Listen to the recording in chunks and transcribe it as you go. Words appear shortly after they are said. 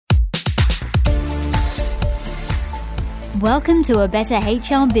Welcome to A Better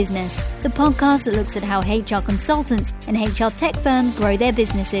HR Business, the podcast that looks at how HR consultants and HR tech firms grow their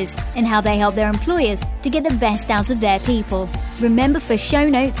businesses and how they help their employers to get the best out of their people. Remember, for show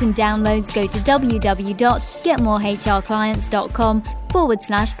notes and downloads, go to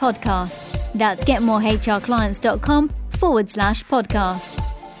www.getmorehrclients.com/podcast. That's getmorehrclients.com/podcast.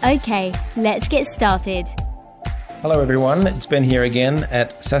 Okay, let's get started. Hello everyone, it's Ben here again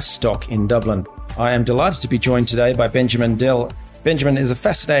at SaaS Stock in Dublin. I am delighted to be joined today by Benjamin Dell. Benjamin is a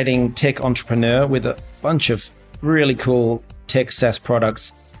fascinating tech entrepreneur with a bunch of really cool tech SaaS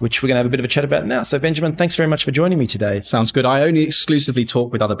products, which we're going to have a bit of a chat about now. So Benjamin, thanks very much for joining me today. Sounds good. I only exclusively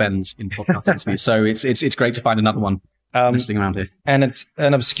talk with other Bens in podcast interviews, so it's great to find another one listening around here. And it's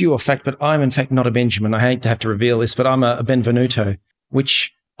an obscure fact, but I'm in fact not a Benjamin. I hate to have to reveal this, but I'm a Benvenuto,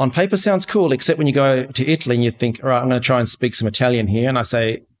 which on paper sounds cool, except when you go to Italy and you think, all right, I'm going to try and speak some Italian here. And I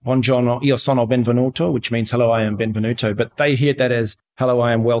say, buongiorno, io sono benvenuto, which means hello, I am Benvenuto. But they hear that as hello,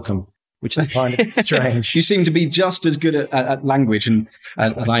 I am welcome, which I find strange. You seem to be just as good at language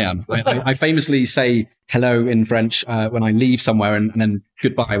as I am. I famously say hello in French when I leave somewhere and then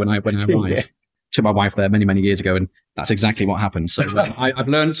goodbye when I arrive. Yeah. To my wife there many, many years ago, and that's exactly what happened. So I've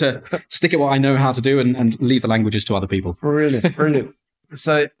learned to stick at what I know how to do and leave the languages to other people. Brilliant.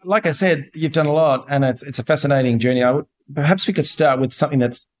 So, like I said, you've done a lot, and it's a fascinating journey. Perhaps we could start with something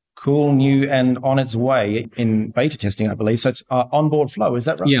that's cool, new, and on its way in beta testing, I believe. So it's OnboardFlow, is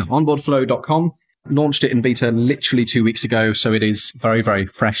that right? Yeah, OnboardFlow.com. Launched it in beta literally 2 weeks ago, so it is very, very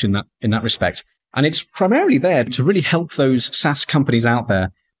fresh in that respect. And it's primarily there to really help those SaaS companies out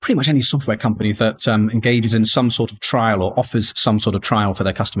there, pretty much any software company that engages in some sort of trial or offers some sort of trial for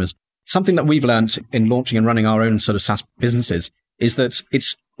their customers. Something that we've learned in launching and running our own sort of SaaS businesses is that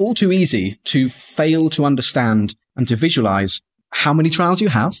it's all too easy to fail to understand and to visualize how many trials you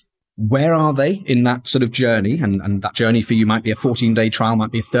have, where are they in that sort of journey, and that journey for you might be a 14-day trial,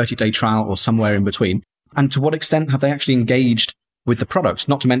 might be a 30-day trial, or somewhere in between, and to what extent have they actually engaged with the product,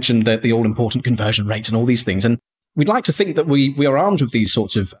 not to mention the all-important conversion rates and all these things. And we'd like to think that we are armed with these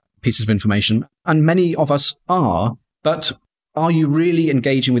sorts of pieces of information, and many of us are, but are you really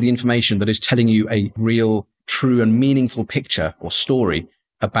engaging with the information that is telling you a real, true and meaningful picture or story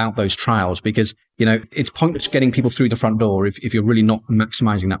about those trials? Because, it's pointless getting people through the front door if you're really not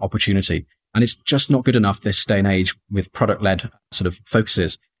maximizing that opportunity. And it's just not good enough this day and age with product-led sort of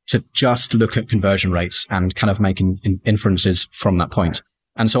focuses to just look at conversion rates and kind of making inferences from that point.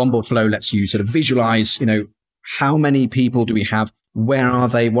 And so OnboardFlow lets you sort of visualize, how many people do we have? Where are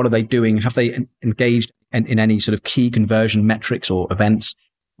they? What are they doing? Have they engaged in any sort of key conversion metrics or events?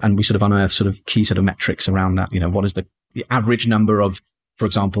 And we sort of unearth sort of key sort of metrics around that. What is the average number of, for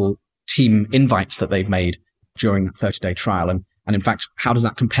example, team invites that they've made during that 30-day trial? And in fact, how does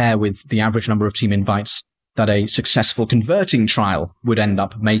that compare with the average number of team invites that a successful converting trial would end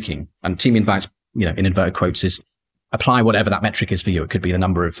up making? And team invites, in inverted quotes, is apply whatever that metric is for you. It could be the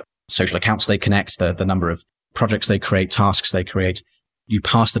number of social accounts they connect, the number of projects they create, tasks they create. You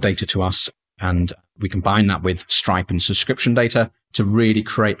pass the data to us, and we combine that with Stripe and subscription data to really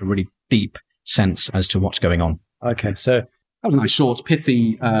create a really deep sense as to what's going on. Okay, so that was a nice, short,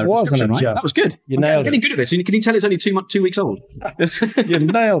 pithy wasn't it? Right? That was good. You nailed it. Getting good at this. Can you tell it's only 2 weeks old? You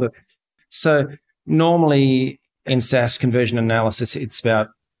nailed it. So normally in SaaS conversion analysis, it's about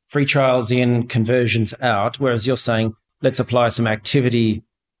free trials in, conversions out, whereas you're saying let's apply some activity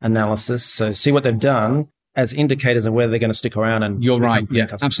analysis. So see what they've done as indicators of whether they're going to stick around. And you're right. Yeah,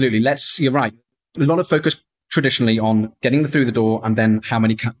 absolutely. You're right. A lot of focus traditionally on getting them through the door and then how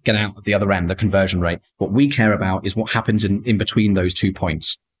many get out at the other end, the conversion rate. What we care about is what happens in between those 2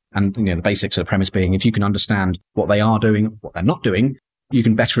 points. And the basics of the premise being, if you can understand what they are doing, what they're not doing, you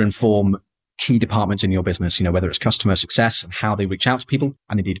can better inform key departments in your business, whether it's customer success and how they reach out to people,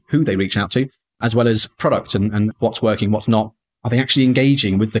 and indeed who they reach out to, as well as product and what's working, what's not. Are they actually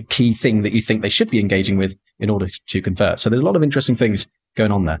engaging with the key thing that you think they should be engaging with in order to convert? So there's a lot of interesting things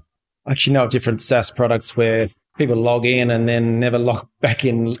going on there. I actually know of different SaaS products where people log in and then never log back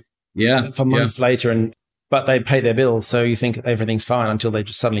in for months later, but they pay their bills. So you think everything's fine until they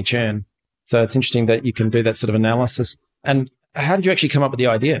just suddenly churn. So it's interesting that you can do that sort of analysis. And how did you actually come up with the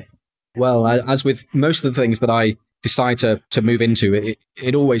idea? Well, as with most of the things that I decide to move into,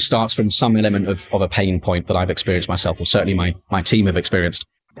 it always starts from some element of a pain point that I've experienced myself, or certainly my team have experienced.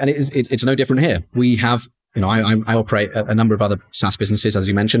 And it's no different here. We have, I operate a number of other SaaS businesses, as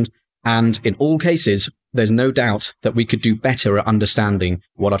you mentioned. And in all cases, there's no doubt that we could do better at understanding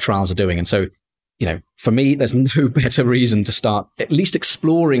what our trials are doing. And so, for me, there's no better reason to start at least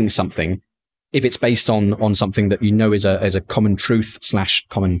exploring something if it's based on something that is a common truth /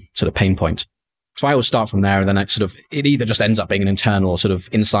 common sort of pain point. So I always start from there, and then it either just ends up being an internal sort of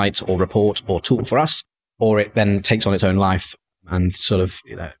insight or report or tool for us, or it then takes on its own life and sort of,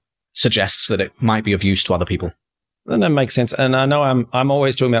 suggests that it might be of use to other people. And that makes sense. And I know I'm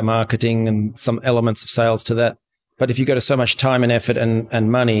always talking about marketing and some elements of sales to that. But if you go to so much time and effort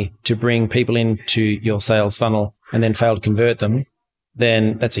and money to bring people into your sales funnel and then fail to convert them,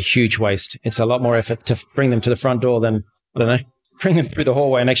 then that's a huge waste. It's a lot more effort to bring them to the front door than, bring them through the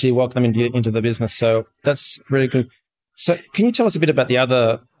hallway and actually walk them into the business. So that's really good. So can you tell us a bit about the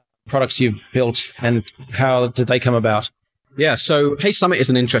other products you've built and how did they come about? Yeah, so Hey Summit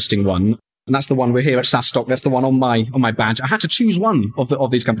is an interesting one. And that's the one we're here at SaaS Stock. That's the one on my badge. I had to choose one of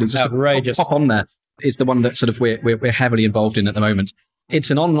these companies just outrageous. To pop on there. Is the one that sort of we're heavily involved in at the moment.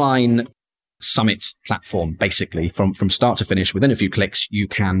 It's an online summit platform, basically, from start to finish. Within a few clicks, you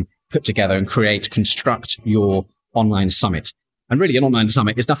can put together and construct your online summit. And really, an online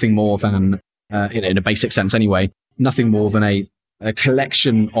summit is nothing more than, in a basic sense anyway, nothing more than a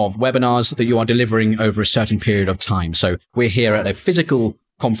collection of webinars that you are delivering over a certain period of time. So we're here at a physical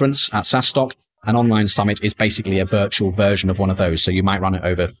conference at SaaS Stock. An online summit is basically a virtual version of one of those. So you might run it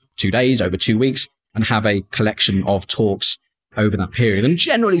over 2 days, over 2 weeks, and have a collection of talks over that period. And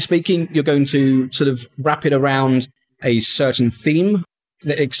generally speaking, you're going to sort of wrap it around a certain theme.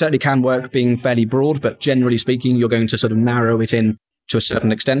 It certainly can work being fairly broad, but generally speaking, you're going to sort of narrow it in to a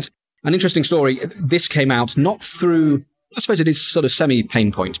certain extent. An interesting story, this came out not through, I suppose it is sort of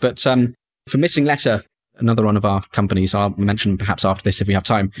semi-pain point, but for Missing Letter, another one of our companies, I'll mention perhaps after this if we have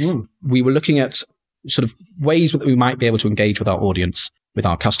time, we were looking at sort of ways that we might be able to engage with our audience, with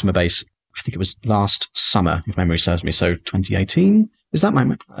our customer base. I think it was last summer, if memory serves me. So 2018, is that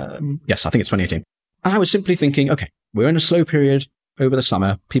my, yes, I think it's 2018. And I was simply thinking, okay, we're in a slow period over the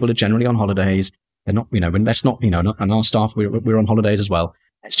summer. People are generally on holidays. They're not, let's not, and our staff, we're on holidays as well.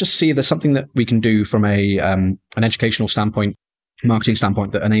 Let's just see if there's something that we can do from an educational standpoint, marketing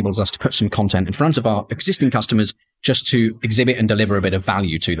standpoint that enables us to put some content in front of our existing customers just to exhibit and deliver a bit of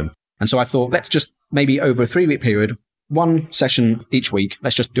value to them. And so I thought, let's just maybe over a 3-week period, one session each week,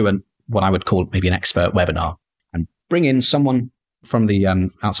 let's just do what I would call maybe an expert webinar and bring in someone from the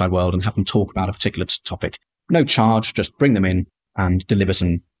outside world and have them talk about a particular topic. No charge, just bring them in and deliver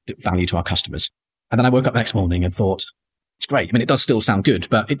some value to our customers. And then I woke up the next morning and thought, it's great. I mean, it does still sound good,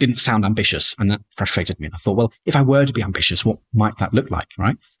 but it didn't sound ambitious. And that frustrated me. And I thought, well, if I were to be ambitious, what might that look like?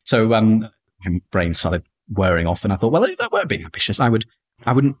 Right. So my brain started whirring off. And I thought, well, if I were being ambitious, I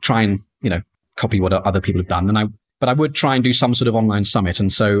wouldn't try and, copy what other people have done. But I would try and do some sort of online summit.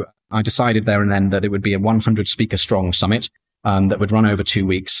 And so I decided there and then that it would be a 100 speaker strong summit that would run over 2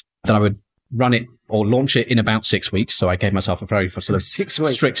 weeks, that I would run it or launch it in about 6 weeks. So I gave myself a very sort of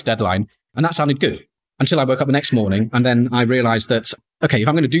strict deadline. And that sounded good until I woke up the next morning. And then I realized that, okay, if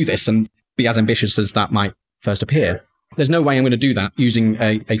I'm going to do this and be as ambitious as that might first appear, there's no way I'm going to do that using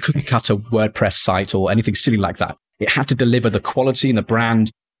a cookie cutter WordPress site or anything silly like that. It had to deliver the quality and the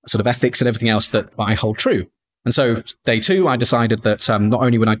brand sort of ethics and everything else that I hold true. And so day 2, I decided that not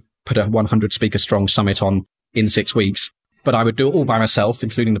only would I put a 100 speaker strong summit on in 6 weeks, but I would do it all by myself,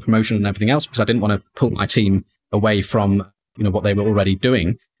 including the promotion and everything else, because I didn't want to pull my team away from, what they were already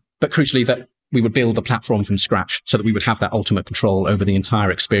doing. But crucially, that we would build the platform from scratch so that we would have that ultimate control over the entire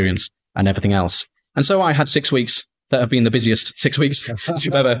experience and everything else. And so I had 6 weeks that have been the busiest 6 weeks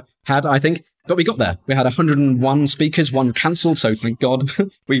we've ever had, I think. But we got there. We had 101 speakers, one cancelled. So thank God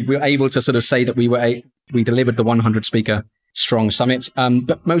we were able to sort of say that we delivered the 100 speaker strong summit.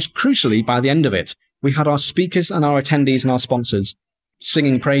 But most crucially, by the end of it, we had our speakers and our attendees and our sponsors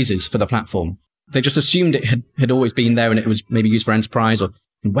singing praises for the platform. They just assumed it had always been there and it was maybe used for enterprise, or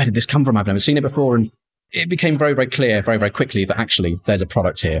where did this come from? I've never seen it before. And it became very, very clear very, very quickly that actually there's a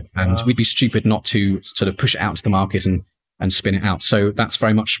product here and we'd be stupid not to sort of push it out to the market and spin it out. So that's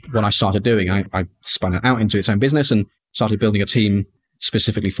very much what I started doing. I spun it out into its own business and started building a team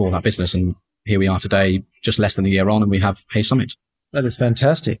specifically for that business. And here we are today, just less than a year on, and we have Hey Summit. That is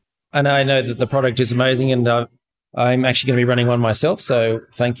fantastic. And I know that the product is amazing, and I'm actually going to be running one myself. So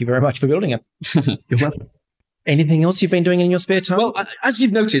thank you very much for building it. You're welcome. Anything else you've been doing in your spare time? Well, as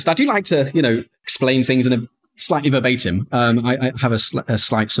you've noticed, I do like to, explain things in a slightly verbatim. I have a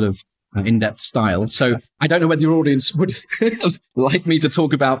slight sort of in-depth style. So I don't know whether your audience would like me to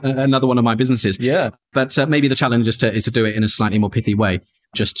talk about another one of my businesses. Yeah. But maybe the challenge is to do it in a slightly more pithy way,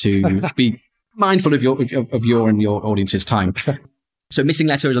 just to be mindful of your and your audience's time. So Missing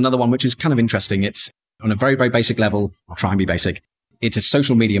Letter is another one which is kind of interesting. It's on a very, very basic level. I'll try and be basic. It's a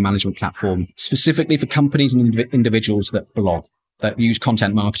social media management platform specifically for companies and individuals that blog, that use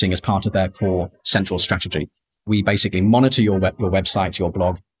content marketing as part of their core central strategy. We basically monitor your website, your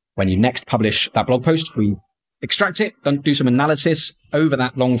blog, when you next publish that blog post, we extract it, do some analysis over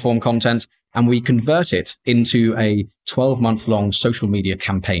that long form content, and we convert it into a 12-month long social media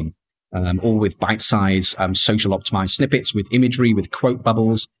campaign, all with bite-sized social optimized snippets, with imagery, with quote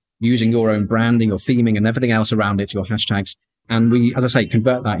bubbles, using your own branding or theming and everything else around it, your hashtags. And we, as I say,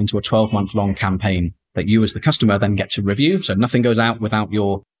 convert that into a 12-month long campaign that you as the customer then get to review. So nothing goes out without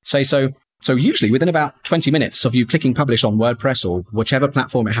your say so. So usually within about 20 minutes of you clicking publish on WordPress or whichever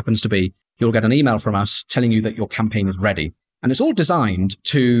platform it happens to be, you'll get an email from us telling you that your campaign is ready. And it's all designed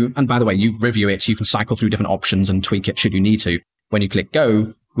to, and by the way, you review it, you can cycle through different options and tweak it should you need to. When you click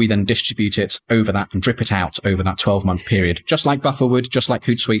go, we then distribute it over that and drip it out over that 12-month period, just like Buffer would, just like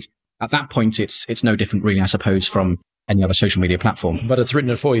Hootsuite. At that point, it's no different really, I suppose, from any other social media platform. But it's written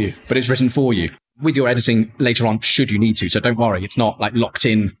it for you. But it's written for you with your editing later on, should you need to. So don't worry, it's not like locked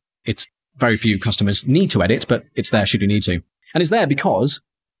in. It's very few customers need to edit, but it's there should you need to. And it's there because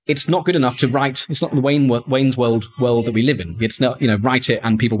it's not good enough to write. It's not the Wayne's world that we live in. It's not, write it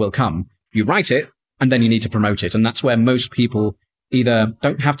and people will come. You write it and then you need to promote it. And that's where most people either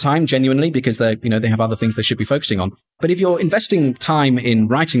don't have time genuinely because they have other things they should be focusing on. But if you're investing time in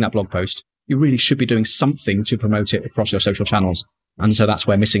writing that blog post, you really should be doing something to promote it across your social channels. And so that's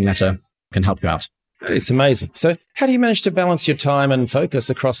where Missing Letter can help you out. It's amazing. So how do you manage to balance your time and focus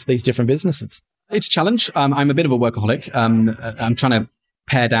across these different businesses? It's a challenge. I'm a bit of a workaholic. I'm trying to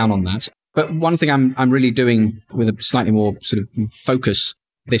pare down on that. But one thing I'm really doing with a slightly more sort of focus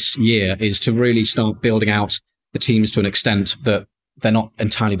this year is to really start building out the teams to an extent that they're not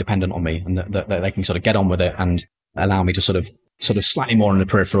entirely dependent on me and that they can sort of get on with it and allow me to sort of slightly more on the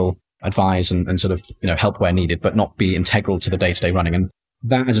peripheral advise and sort of, help where needed, but not be integral to the day-to-day running. And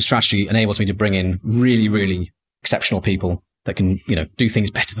that as a strategy enables me to bring in really, really exceptional people that can, do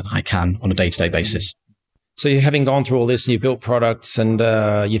things better than I can on a day-to-day basis. So you're having gone through all this and you've built products and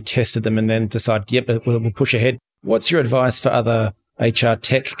you've tested them and then decided, yep, we'll push ahead. What's your advice for other HR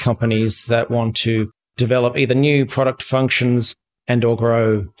tech companies that want to develop either new product functions and or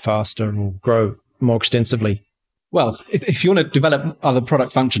grow faster or grow more extensively? Well, if you want to develop other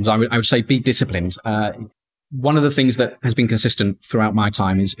product functions, I would say be disciplined. One of the things that has been consistent throughout my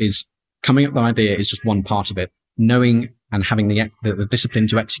time is coming up with an idea is just one part of it. Knowing and having the discipline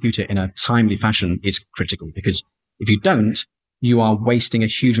to execute it in a timely fashion is critical, because if you don't, you are wasting a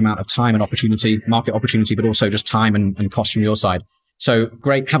huge amount of time and opportunity, market opportunity, but also just time and cost from your side. So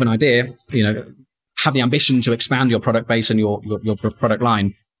great, have an idea, have the ambition to expand your product base and your product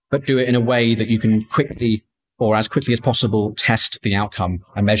line, but do it in a way that you can quickly or as quickly as possible test the outcome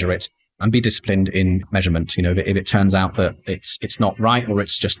and measure it, and be disciplined in measurement. If it turns out that it's not right or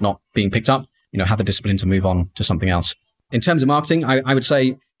it's just not being picked up, have the discipline to move on to something else. In terms of marketing, I would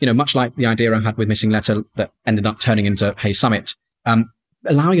say, much like the idea I had with Missing Letter that ended up turning into Hey Summit,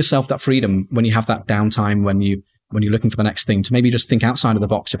 allow yourself that freedom when you have that downtime, when you're looking for the next thing, to maybe just think outside of the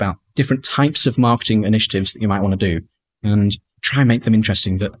box about different types of marketing initiatives that you might want to do and try and make them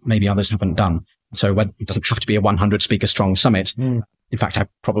interesting that maybe others haven't done. So it doesn't have to be a 100 speaker strong summit. In fact, I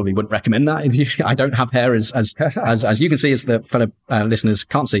probably wouldn't recommend that. I don't have hair as you can see, as the fellow listeners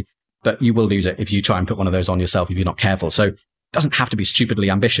can't see, but you will lose it if you try and put one of those on yourself if you're not careful. So it doesn't have to be stupidly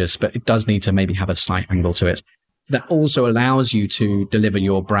ambitious, but it does need to maybe have a slight angle to it that also allows you to deliver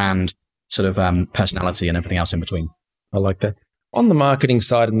your brand sort of personality and everything else in between. I like that. On the marketing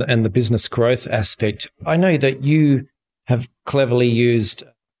side and the business growth aspect, I know that you have cleverly used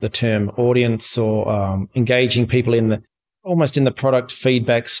the term audience or engaging people almost in the product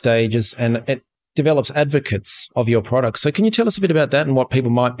feedback stages, and it develops advocates of your product. So can you tell us a bit about that and what people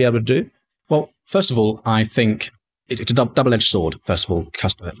might be able to do? Well, first of all, I think it's a double-edged sword. First of all,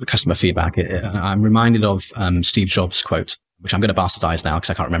 customer feedback. I'm reminded of Steve Jobs' quote, which I'm going to bastardize now because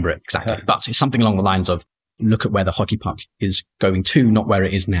I can't remember it exactly, but it's something along the lines of, look at where the hockey puck is going to, not where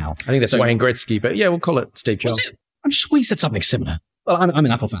it is now. I think that's Wayne Gretzky, but yeah, we'll call it Steve Jobs. I'm sure he said something similar. Well, I'm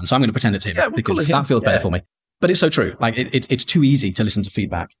an Apple fan, so I'm going to pretend it's him because that feels better for me. But it's so true. Like it's too easy to listen to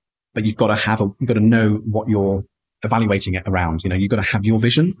feedback, but you've got to know what you're evaluating it around. You've got to have your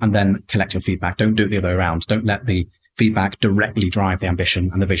vision and then collect your feedback. Don't do it the other way around. Don't let the feedback directly drive the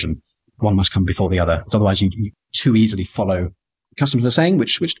ambition and the vision. One must come before the other. Otherwise, you too easily follow what customers are saying,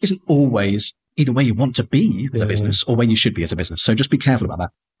 which isn't always either where you want to be as a business or where you should be as a business. So just be careful about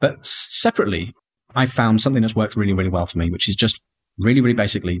that. But separately, I found something that's worked really, really well for me, which is just really, really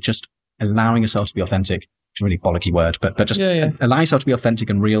basically just allowing yourself to be authentic. It's a really bollocky word, but just allow yourself to be authentic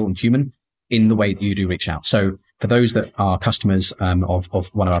and real and human in the way that you do reach out. So for those that are customers of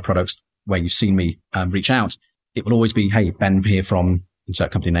one of our products where you've seen me reach out, it will always be, hey, Ben here from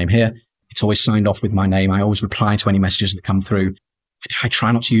insert company name here. It's always signed off with my name. I always reply to any messages that come through. I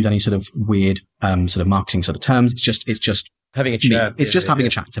try not to use any sort of weird sort of marketing sort of terms. It's just having a chat. It's just having a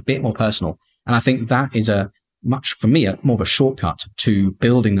chat. It's a bit more personal. And I think that is more of a shortcut to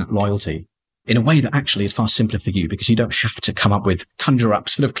building that loyalty in a way that actually is far simpler for you, because you don't have to conjure up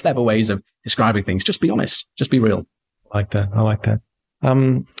sort of clever ways of describing things. Just be honest. Just be real. I like that.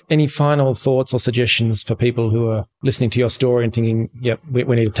 Any final thoughts or suggestions for people who are listening to your story and thinking, yep, we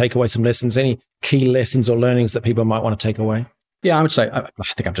need to take away some lessons? Any key lessons or learnings that people might want to take away? Yeah, I would say, I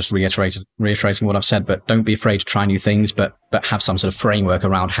think I'm just reiterating what I've said, but don't be afraid to try new things, but have some sort of framework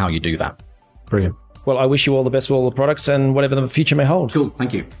around how you do that. Brilliant. Well, I wish you all the best with all the products and whatever the future may hold. Cool.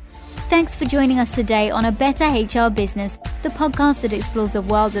 Thank you. Thanks for joining us today on A Better HR Business, the podcast that explores the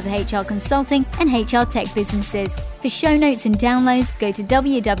world of HR consulting and HR tech businesses. For show notes and downloads, go to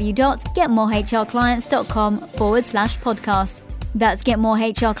www.getmorehrclients.com/podcast. That's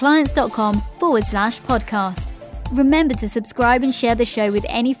getmorehrclients.com/podcast. Remember to subscribe and share the show with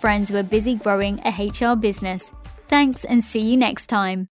any friends who are busy growing a HR business. Thanks, and see you next time.